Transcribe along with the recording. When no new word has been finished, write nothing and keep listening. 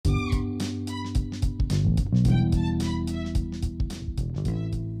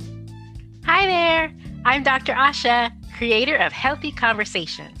there, I'm Dr. Asha, creator of Healthy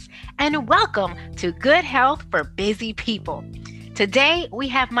Conversations, and welcome to Good Health for Busy People. Today, we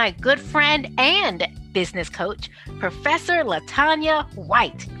have my good friend and business coach, Professor LaTanya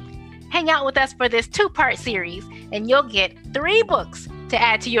White. Hang out with us for this two-part series, and you'll get 3 books to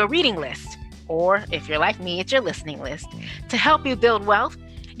add to your reading list, or if you're like me, it's your listening list. To help you build wealth,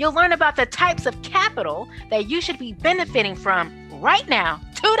 you'll learn about the types of capital that you should be benefiting from right now,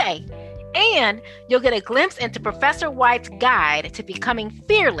 today. And you'll get a glimpse into Professor White's guide to becoming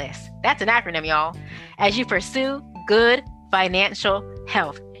fearless. That's an acronym, y'all, as you pursue good financial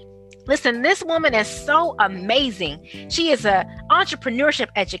health. Listen, this woman is so amazing. She is an entrepreneurship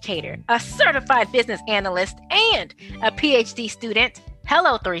educator, a certified business analyst, and a PhD student,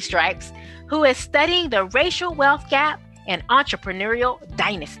 hello 3 stripes, who is studying the racial wealth gap and entrepreneurial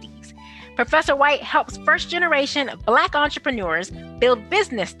dynasties. Professor White helps first-generation Black entrepreneurs build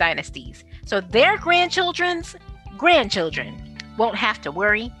business dynasties so their grandchildren's grandchildren won't have to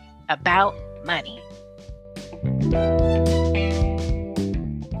worry about money.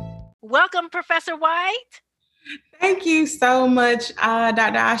 Welcome, Professor White. Thank you so much,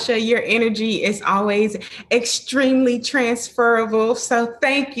 Dr. Asha. Your energy is always extremely transferable. So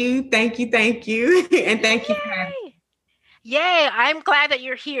thank you. And thank you for having me. Yay, I'm glad that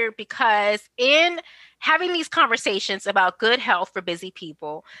you're here because in having these conversations about good health for busy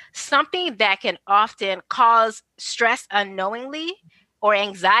people, something that can often cause stress unknowingly or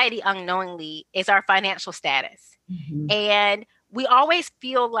anxiety unknowingly is our financial status. Mm-hmm. And we always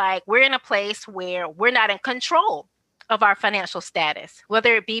feel like we're in a place where we're not in control of our financial status,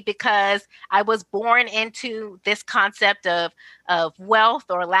 whether it be because I was born into this concept of wealth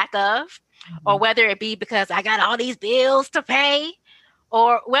or lack of, or whether it be because I got all these bills to pay,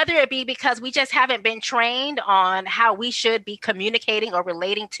 or whether it be because we just haven't been trained on how we should be communicating or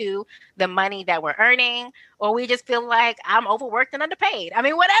relating to the money that we're earning, or we just feel like I'm overworked and underpaid. I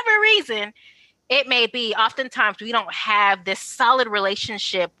mean, whatever reason it may be, oftentimes we don't have this solid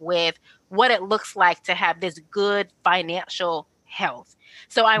relationship with what it looks like to have this good financial health.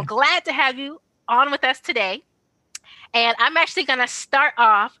 So I'm glad to have you on with us today. And I'm actually going to start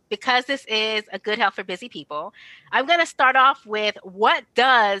off, because this is a good health for busy people, I'm going to start off with, what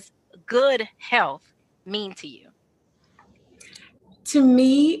does good health mean to you? To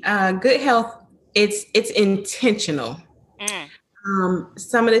me, good health, it's intentional.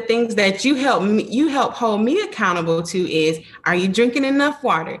 Some of the things that you help hold me accountable to is, are you drinking enough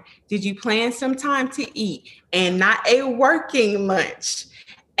water? Did you plan some time to eat and not a working lunch?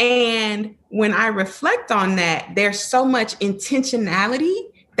 And when I reflect on that, there's so much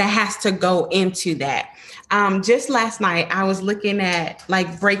intentionality that has to go into that. Just last night, I was looking at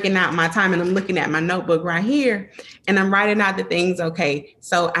breaking out my time, and I'm looking at my notebook right here, and I'm writing out the things. Okay,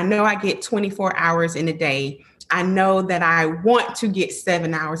 so I know I get 24 hours in a day. I know that I want to get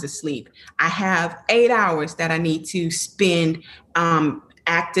 7 hours of sleep. I have 8 hours that I need to spend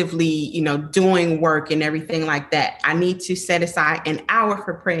actively, doing work and everything like that. I need to set aside an hour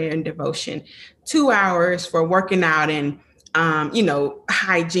for prayer and devotion, 2 hours for working out and,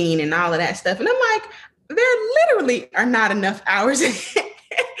 hygiene and all of that stuff. And I'm like, there literally are not enough hours.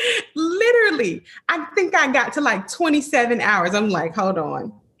 Literally, I think I got to 27 hours. I'm like, hold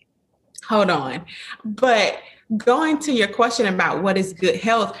on. But going to your question about what is good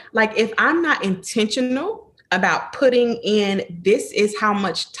health, if I'm not intentional about putting in, this is how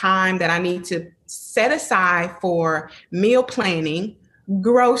much time that I need to set aside for meal planning,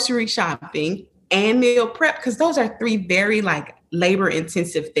 grocery shopping, and meal prep, because those are 3 very labor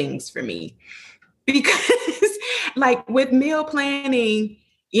intensive things for me. Because with meal planning,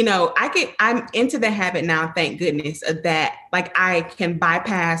 I'm into the habit now, thank goodness, of that. I can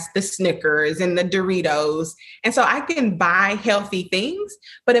bypass the Snickers and the Doritos. And so I can buy healthy things.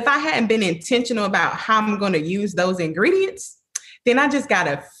 But if I hadn't been intentional about how I'm going to use those ingredients, then I just got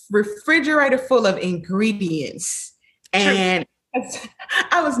a refrigerator full of ingredients. And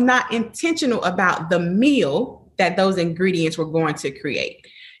I was not intentional about the meal that those ingredients were going to create.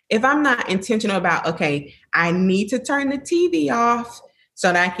 If I'm not intentional about, okay, I need to turn the TV off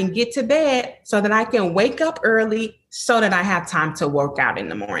so that I can get to bed, so that I can wake up early, so that I have time to work out in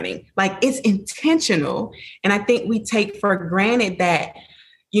the morning. It's intentional. And I think we take for granted that,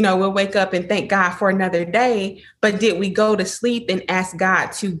 we'll wake up and thank God for another day. But did we go to sleep and ask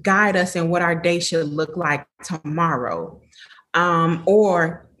God to guide us in what our day should look like tomorrow?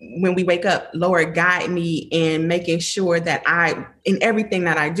 Or when we wake up, Lord, guide me in making sure that in everything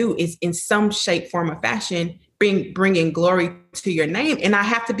that I do is in some shape, form, or fashion bringing glory to your name. And I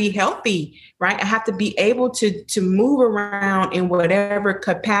have to be healthy, right? I have to be able to move around in whatever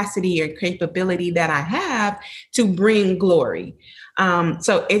capacity or capability that I have to bring glory.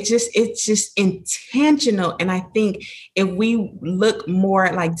 So it's just intentional. And I think if we look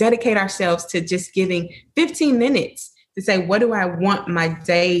more like dedicate ourselves to just giving 15 minutes to say, what do I want my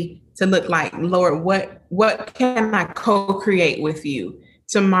day to look like? Lord, what can I co-create with you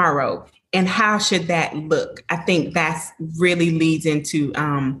tomorrow? And how should that look? I think that's really leads into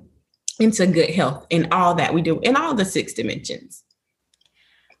good health in all that we do in all the 6 dimensions.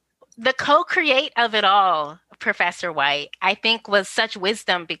 The co-create of it all, Professor White, I think was such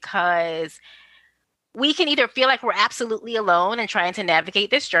wisdom, because we can either feel like we're absolutely alone in trying to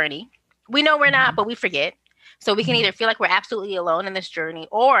navigate this journey. We know we're not, but we forget. So we can either feel like we're absolutely alone in this journey,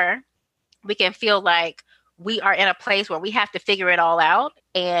 or we can feel like we are in a place where we have to figure it all out.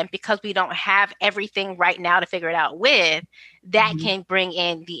 And because we don't have everything right now to figure it out with, that can bring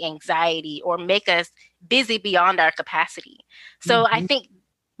in the anxiety or make us busy beyond our capacity. So I think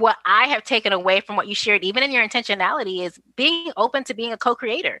what I have taken away from what you shared, even in your intentionality, is being open to being a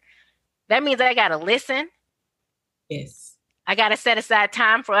co-creator. That means I got to listen. Yes. I got to set aside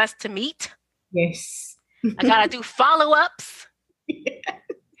time for us to meet. Yes. I got to do follow-ups.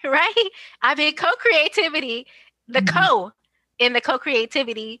 Right? I mean, co-creativity, the co in the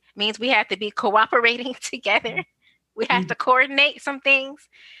co-creativity means we have to be cooperating together. We have to coordinate some things.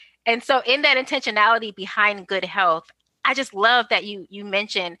 And so in that intentionality behind good health, I just love that you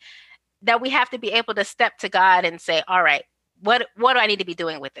mentioned that we have to be able to step to God and say, all right, what do I need to be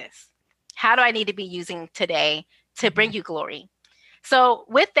doing with this? How do I need to be using today to bring you glory? So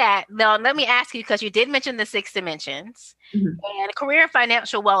with that, now let me ask you, because you did mention the 6 dimensions, and career and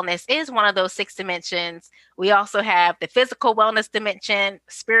financial wellness is one of those 6 dimensions. We also have the physical wellness dimension,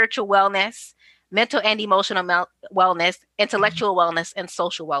 spiritual wellness, mental and emotional wellness, intellectual wellness, and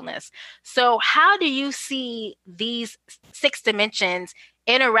social wellness. So how do you see these 6 dimensions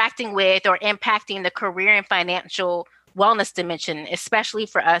interacting with or impacting the career and financial wellness dimension, especially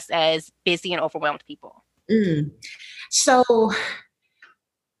for us as busy and overwhelmed people? So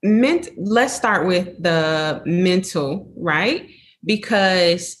let's start with the mental, right?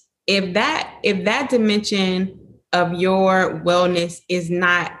 Because if that dimension of your wellness is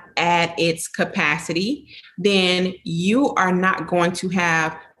not at its capacity, then you are not going to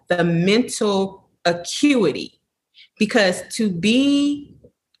have the mental acuity. Because to be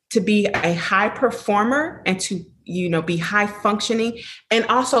a high performer and to be high functioning and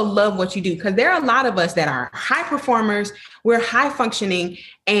also love what you do. Because there are a lot of us that are high performers, we're high functioning,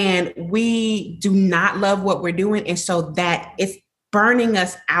 and we do not love what we're doing. And so that it's burning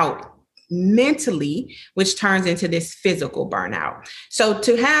us out mentally, which turns into this physical burnout. So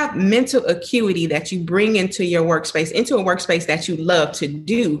to have mental acuity that you bring into your workspace, into a workspace that you love to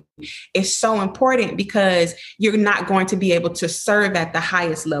do, is so important, because you're not going to be able to serve at the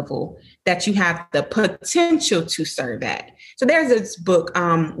highest level that you have the potential to serve at. So there's this book,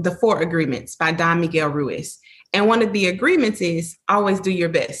 The 4 Agreements by Don Miguel Ruiz. And one of the agreements is always do your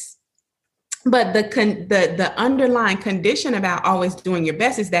best. But the underlying condition about always doing your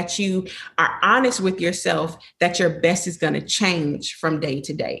best is that you are honest with yourself, that your best is going to change from day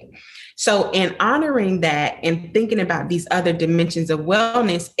to day. So in honoring that and thinking about these other dimensions of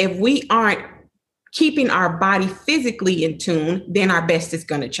wellness, if we aren't keeping our body physically in tune, then our best is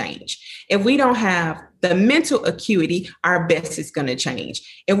going to change. If we don't have the mental acuity, our best is going to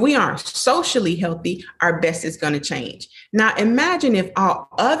change. If we aren't socially healthy, our best is going to change. Now, imagine if all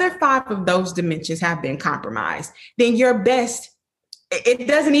other 5 of those dimensions have been compromised, then your best, it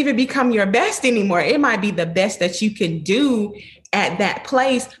doesn't even become your best anymore. It might be the best that you can do at that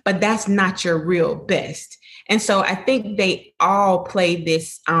place, but that's not your real best. And so I think they all play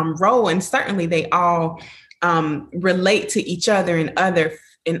this role, and certainly they all relate to each other in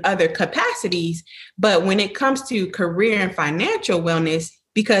other capacities. But when it comes to career and financial wellness,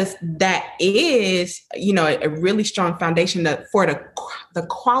 because that is, a really strong foundation for the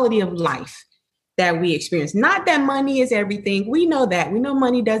quality of life that we experience. Not that money is everything. We know that. We know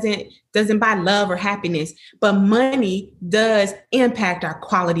money doesn't buy love or happiness, but money does impact our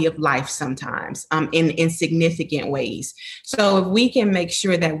quality of life sometimes in significant ways. So if we can make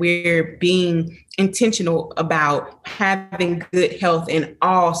sure that we're being intentional about having good health in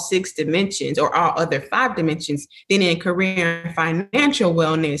all 6 dimensions or all other 5 dimensions, then in career and financial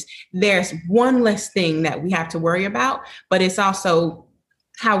wellness, there's one less thing that we have to worry about, but it's also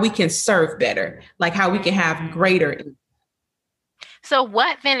how we can serve better, like how we can have greater. So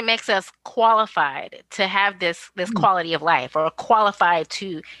what then makes us qualified to have this quality of life, or qualified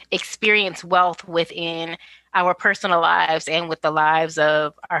to experience wealth within our personal lives and with the lives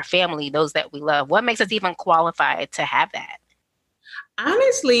of our family, those that we love? What makes us even qualified to have that?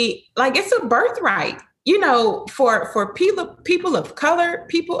 Honestly, like it's a birthright. For people of color,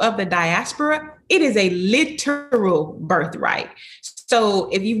 people of the diaspora, it is a literal birthright. So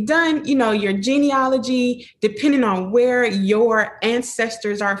if you've done, your genealogy, depending on where your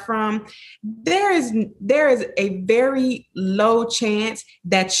ancestors are from, there is a very low chance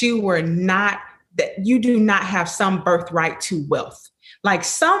that you do not have some birthright to wealth. Like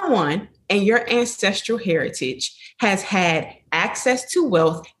someone in your ancestral heritage has had access to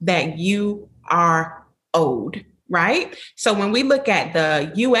wealth that you are owed, right? So when we look at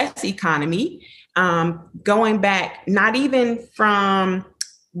the US economy, going back, not even from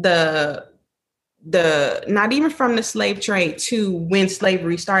the slave trade to when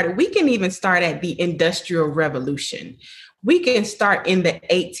slavery started, we can even start at the Industrial Revolution. We can start in the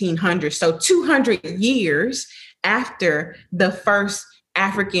 1800s. So 200 years after the first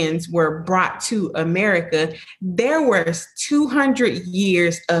Africans were brought to America, there was 200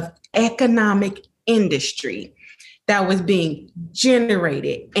 years of economic industry that was being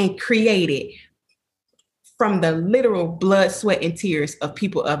generated and created from the literal blood, sweat, and tears of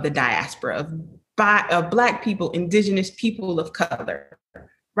people of the diaspora, of Black people, indigenous people of color,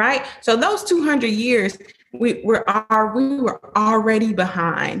 right? So those 200 years, we were already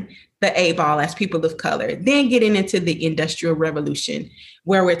behind the eight ball as people of color. Then getting into the Industrial Revolution,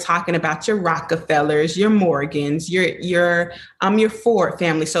 where we're talking about your Rockefellers, your Morgans, your Ford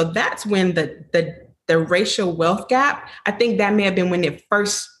family. So that's when the racial wealth gap, I think that may have been when it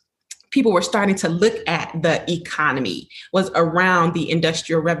first people were starting to look at the economy, was around the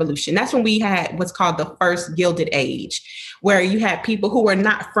Industrial Revolution. That's when we had what's called the first Gilded Age, where you had people who were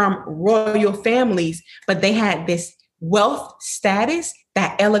not from royal families, but they had this wealth status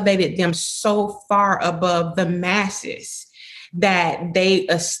that elevated them so far above the masses that they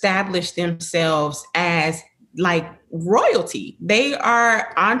established themselves as like royalty. They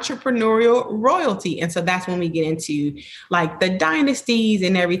are entrepreneurial royalty. And so that's when we get into like the dynasties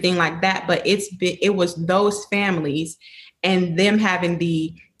and everything like that. But it was those families and them having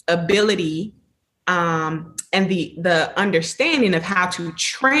the ability and the understanding of how to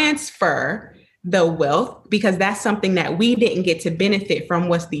transfer the wealth, because that's something that we didn't get to benefit from,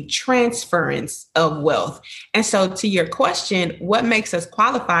 was the transference of wealth. And so to your question, what makes us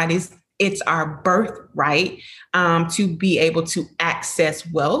qualified is it's our birthright to be able to access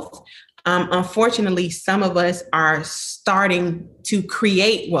wealth. Unfortunately, some of us are starting to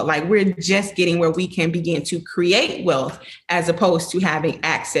create wealth, like we're just getting where we can begin to create wealth as opposed to having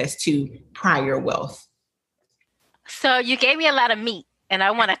access to prior wealth. So you gave me a lot of meat, and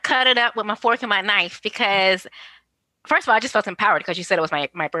I want to cut it up with my fork and my knife because, first of all, I just felt empowered because you said it was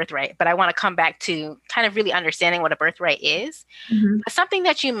my birthright. But I want to come back to kind of really understanding what a birthright is. Mm-hmm. Something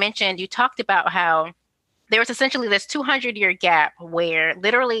that you mentioned, you talked about how there was essentially this 200-year gap where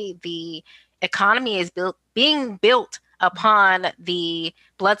literally the economy is being built upon the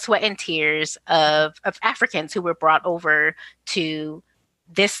blood, sweat, and tears of Africans who were brought over to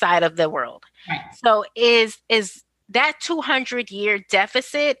this side of the world. Right. So is that 200-year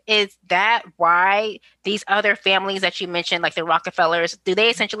deficit, is that why these other families that you mentioned, like the Rockefellers, do they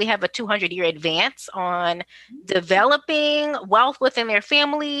essentially have a 200-year advance on developing wealth within their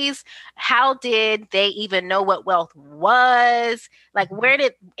families? How did they even know what wealth was? Like,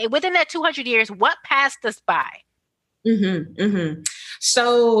 within that 200 years, what passed us by? Mm-hmm, mm-hmm.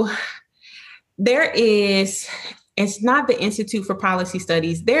 So it's not the Institute for Policy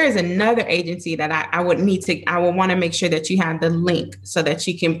Studies. There is another agency that I would want to make sure that you have the link so that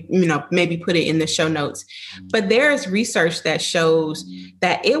you can, maybe put it in the show notes. But there is research that shows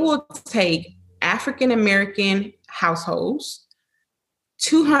that it will take African-American households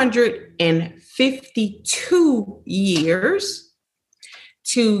 252 years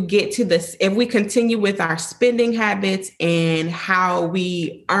to get to this. If we continue with our spending habits and how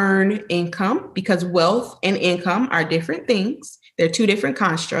we earn income, because wealth and income are different things. They're two different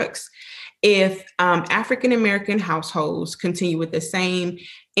constructs. If African-American households continue with the same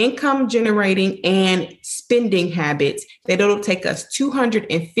income generating and spending habits, that it'll take us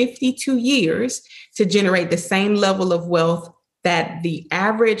 252 years to generate the same level of wealth that the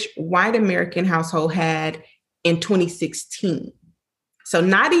average white American household had in 2016. So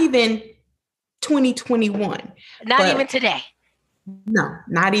not even 2021. Not even today. No,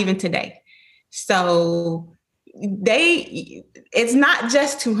 not even today. So it's not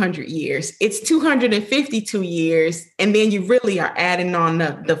just 200 years. It's 252 years. And then you really are adding on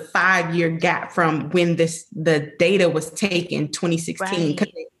the 5-year gap from when the data was taken, 2016. Right.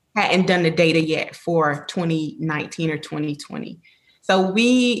 hadn't done the data yet for 2019 or 2020. So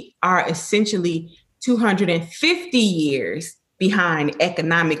we are essentially 250 years behind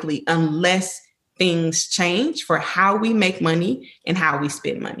economically unless things change for how we make money and how we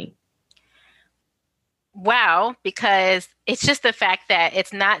spend money. Wow, because it's just the fact that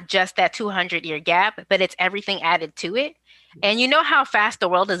it's not just that 200-year gap, but it's everything added to it. And you know how fast the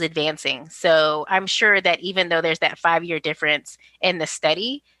world is advancing. So I'm sure that even though there's that 5-year difference in the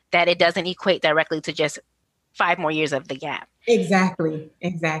study, that it doesn't equate directly to just 5 more years of the gap. Exactly.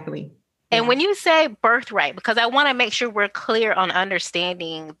 And when you say birthright, because I want to make sure we're clear on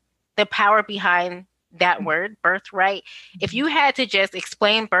understanding the power behind that word, birthright. If you had to just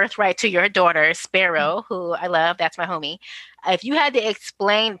explain birthright to your daughter, Sparrow, who I love, that's my homie. If you had to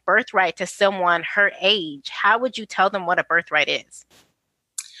explain birthright to someone her age, how would you tell them what a birthright is?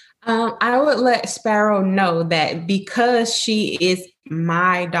 I would let Sparrow know that because she is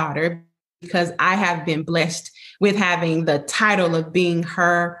my daughter, because I have been blessed with having the title of being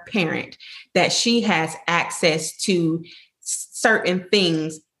her parent, that she has access to certain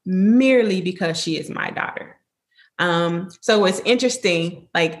things merely because she is my daughter. So it's interesting.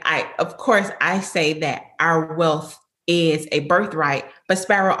 Like of course, I say that our wealth is a birthright, but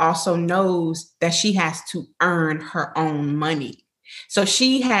Sparrow also knows that she has to earn her own money. So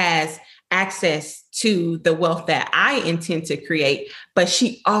she has access to the wealth that I intend to create, but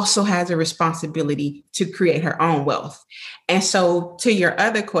she also has a responsibility to create her own wealth. And so to your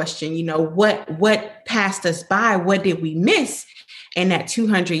other question, what passed us by? What did we miss in that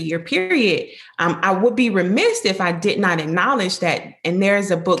 200-year period? I would be remiss if I did not acknowledge that. And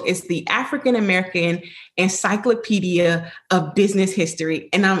there's a book, it's the African American Encyclopedia of Business History.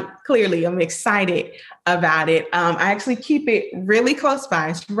 And I'm excited about it. I actually keep it really close by.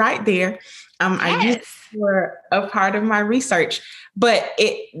 It's right there. I used it for a part of my research, but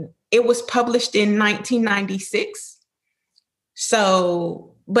it was published in 1996.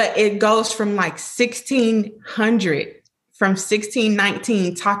 So, but it goes from like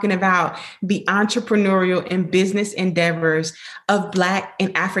 1619, talking about the entrepreneurial and business endeavors of Black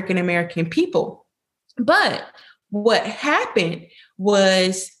and African American people. But what happened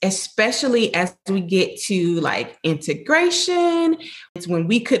was, especially as we get to like integration, it's when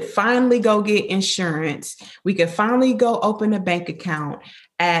we could finally go get insurance, we could finally go open a bank account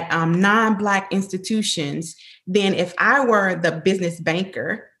at non-Black institutions. Then if I were the business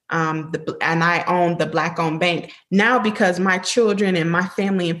banker, and I own the Black-owned bank, now because my children and my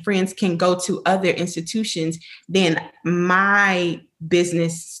family and friends can go to other institutions, then my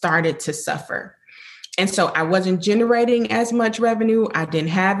business started to suffer. And so I wasn't generating as much revenue. I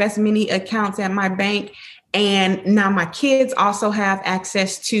didn't have as many accounts at my bank. And now my kids also have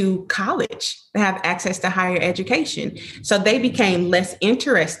access to college. They have access to higher education. So they became less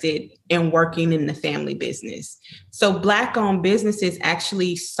interested in working in the family business. So Black-owned businesses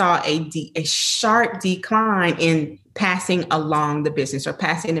actually saw a sharp decline in passing along the business or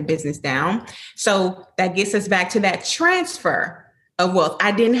passing the business down. So that gets us back to that transfer of wealth.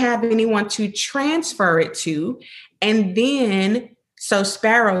 I didn't have anyone to transfer it to. And then, so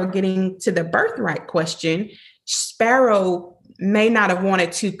Sparrow, getting to the birthright question, Sparrow may not have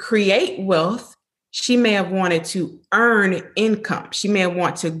wanted to create wealth. She may have wanted to earn income. She may have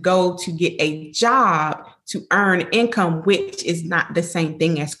wanted to go to get a job to earn income, which is not the same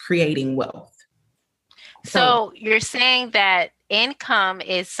thing as creating wealth. So you're saying that income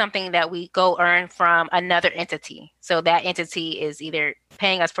is something that we go earn from another entity. So that entity is either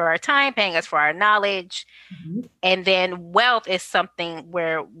paying us for our time, paying us for our knowledge. Mm-hmm. And then wealth is something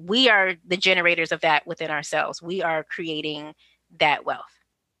where we are the generators of that within ourselves. We are creating that wealth.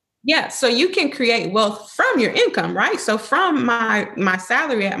 Yeah. So you can create wealth from your income, right? So from my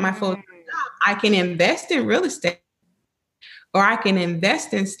salary at my full-time job, I can invest in real estate, or I can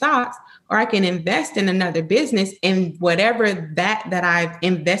invest in stocks, or I can invest in another business, and whatever that I've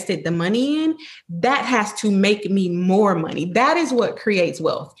invested the money in, that has to make me more money. That is what creates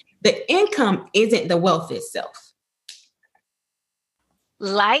wealth. The income isn't the wealth itself.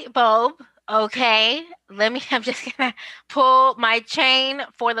 Light bulb. Okay. I'm just going to pull my chain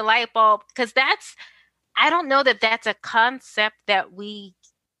for the light bulb, because I don't know that that's a concept that we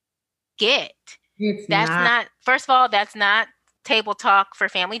get. That's not, first of all, that's not table talk for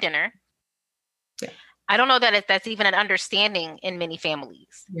family dinner. Yeah. I don't know that that's even an understanding in many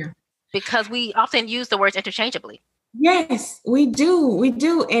families. Yeah. Because we often use the words interchangeably. Yes, we do. We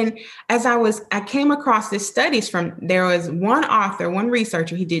do. And as I came across this studies there was one author, one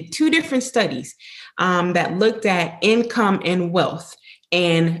researcher, he did 2 different studies that looked at income and wealth.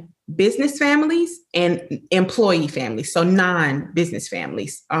 And business families and employee families. So non-business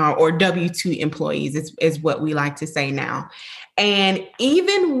families or W-2 employees is what we like to say now. And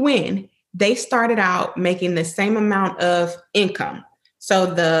even when they started out making the same amount of income, so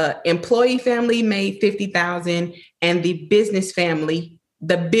the employee family made $50,000 and the business family,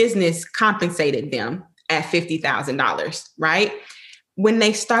 the business compensated them at $50,000, right? When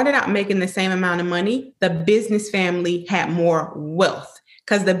they started out making the same amount of money, the business family had more wealth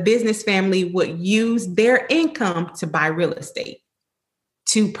because the business family would use their income to buy real estate,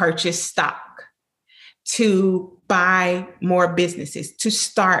 to purchase stock, to buy more businesses, to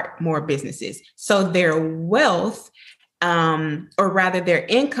start more businesses. So their wealth, or rather their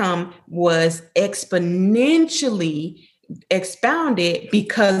income, was exponentially expounded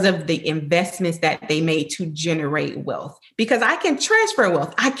because of the investments that they made to generate wealth. Because I can transfer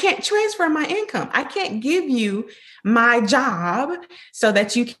wealth. I can't transfer my income. I can't give you my job so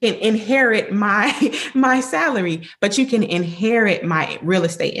that you can inherit my salary, but you can inherit my real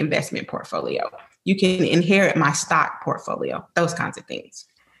estate investment portfolio. You can inherit my stock portfolio, those kinds of things.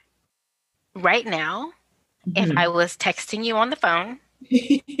 Right now, if I was texting you on the phone,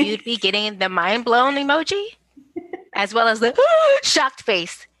 you'd be getting the mind blown emoji as well as the shocked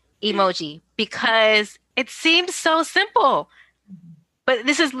face emoji, because it seems so simple. But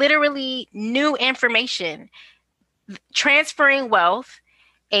this is literally new information. Transferring wealth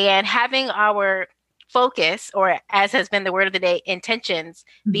and having our focus, or as has been the word of the day, intentions,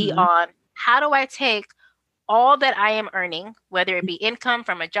 be on how do I take all that I am earning, whether it be income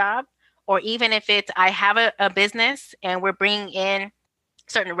from a job, or even if it's I have a business and we're bringing in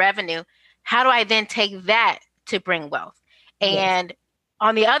certain revenue, how do I then take that to bring wealth? And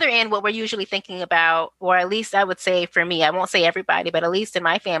on the other end, what we're usually thinking about, or at least I would say for me, I won't say everybody, but at least in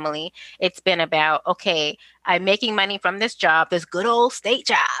my family, it's been about, okay, I'm making money from this job, this good old state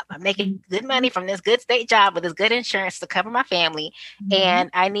job. I'm making good money from this good state job with this good insurance to cover my family.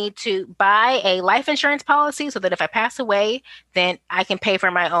 And I need to buy a life insurance policy so that if I pass away, then I can pay for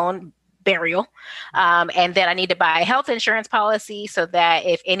my own burial. And then I need to buy a health insurance policy so that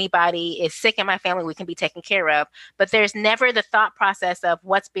if anybody is sick in my family, we can be taken care of. But there's never the thought process of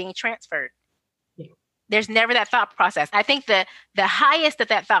what's being transferred. There's never that thought process. I think the highest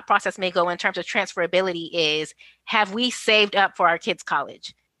that thought process may go in terms of transferability is, have we saved up for our kids'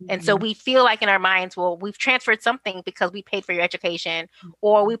 college? And so we feel like in our minds, well, we've transferred something because we paid for your education,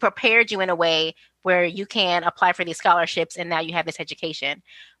 or we prepared you in a way where you can apply for these scholarships and now you have this education.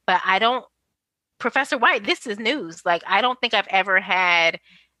 But Professor White, this is news. Like, I don't think I've ever had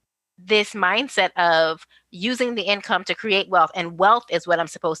this mindset of using the income to create wealth, and wealth is what I'm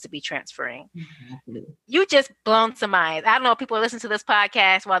supposed to be transferring. You just blown some minds. I don't know if people listen to this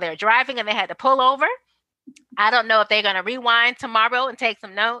podcast while they're driving and they had to pull over. I don't know if they're going to rewind tomorrow and take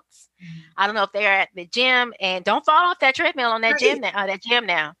some notes. I don't know if they're at the gym, and don't fall off that treadmill on that gym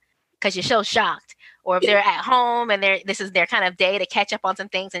now, because you're so shocked. Or if they're at home and this is their kind of day to catch up on some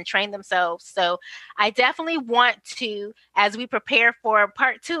things and train themselves. So I definitely want to, as we prepare for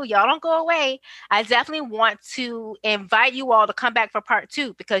part 2, y'all don't go away. I definitely want to invite you all to come back for part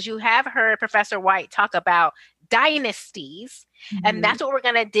 2, because you have heard Professor White talk about dynasties. And that's what we're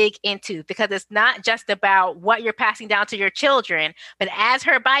going to dig into, because it's not just about what you're passing down to your children, but as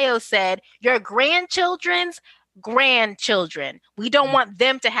her bio said, your grandchildren's grandchildren. We don't want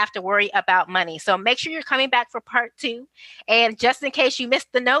them to have to worry about money. So make sure you're coming back for part 2. And just in case you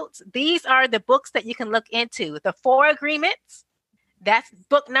missed the notes, these are the books that you can look into. The 4 Agreements. That's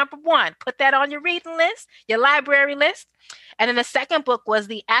book number 1. Put that on your reading list, your library list. And then the second book was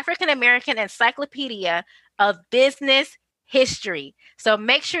the African American Encyclopedia of Business History. So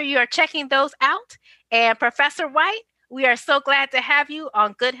make sure you are checking those out. And Professor White, we are so glad to have you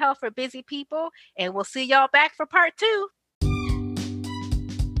on Good Health for Busy People, and we'll see y'all back for part 2.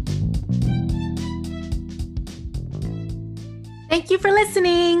 Thank you for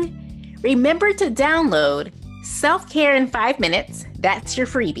listening. Remember to download Self-Care in 5 Minutes, that's your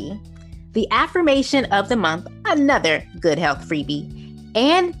freebie, the Affirmation of the Month, another Good Health freebie,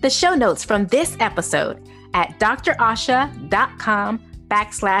 and the show notes from this episode at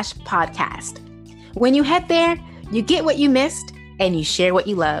drasha.com/podcast. When you head there, you get what you missed and you share what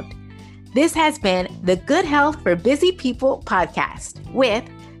you loved. This has been the Good Health for Busy People podcast with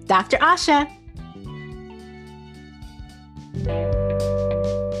Dr. Asha.